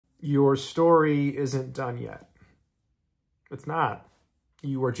Your story isn't done yet. It's not.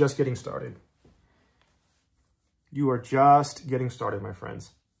 You are just getting started. You are just getting started, my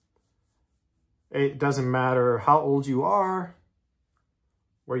friends. It doesn't matter how old you are,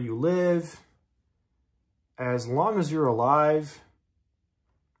 where you live. As long as you're alive,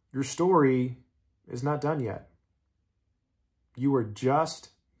 your story is not done yet. You are just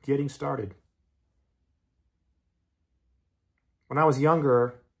getting started. When I was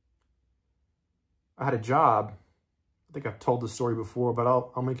younger, I had a job. I think I've told this story before, but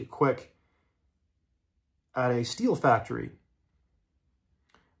I'll make it quick. At a steel factory.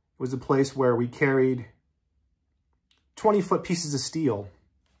 It was a place where we carried 20-foot pieces of steel.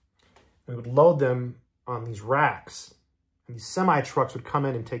 We would load them on these racks, and these semi-trucks would come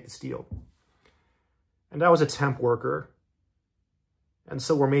in and take the steel. And I was a temp worker, and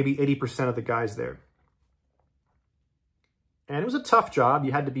so were maybe 80% of the guys there. And it was a tough job.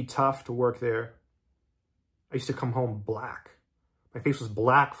 You had to be tough to work there. I used to come home black. My face was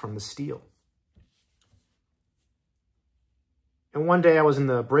black from the steel. And one day I was in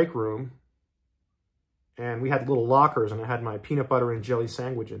the break room, and we had little lockers, and I had my peanut butter and jelly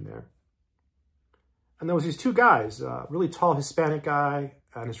sandwich in there. And there was these two guys, a really tall Hispanic guy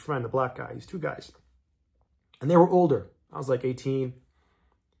and his friend, the black guy, these two guys. And they were older. I was like 18.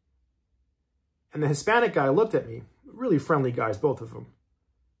 And the Hispanic guy looked at me, really friendly guys, both of them.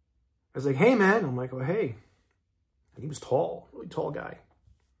 I was like, hey, man. I'm like, oh, hey. And he was tall, really tall guy.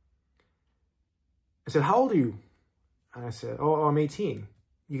 I said, how old are you? And I said, oh, I'm 18.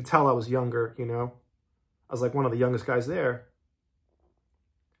 You could tell I was younger, you know. I was like one of the youngest guys there.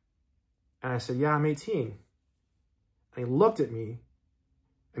 And I said, yeah, I'm 18. And he looked at me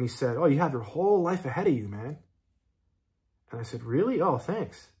and he said, oh, you have your whole life ahead of you, man. And I said, really? Oh,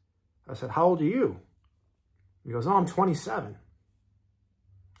 thanks. I said, how old are you? He goes, oh, I'm 27.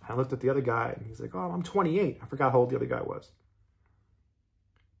 I looked at the other guy and he's like, oh, I'm 28. I forgot how old the other guy was.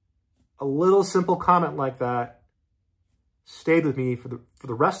 A little simple comment like that stayed with me for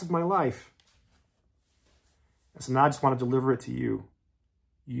the rest of my life. And so now I just want to deliver it to you.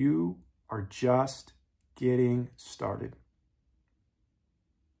 You are just getting started.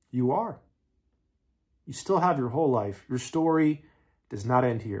 You are. You still have your whole life. Your story does not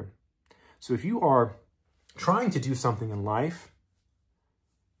end here. So if you are trying to do something in life,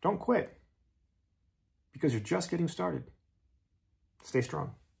 don't quit, because you're just getting started. Stay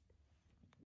strong.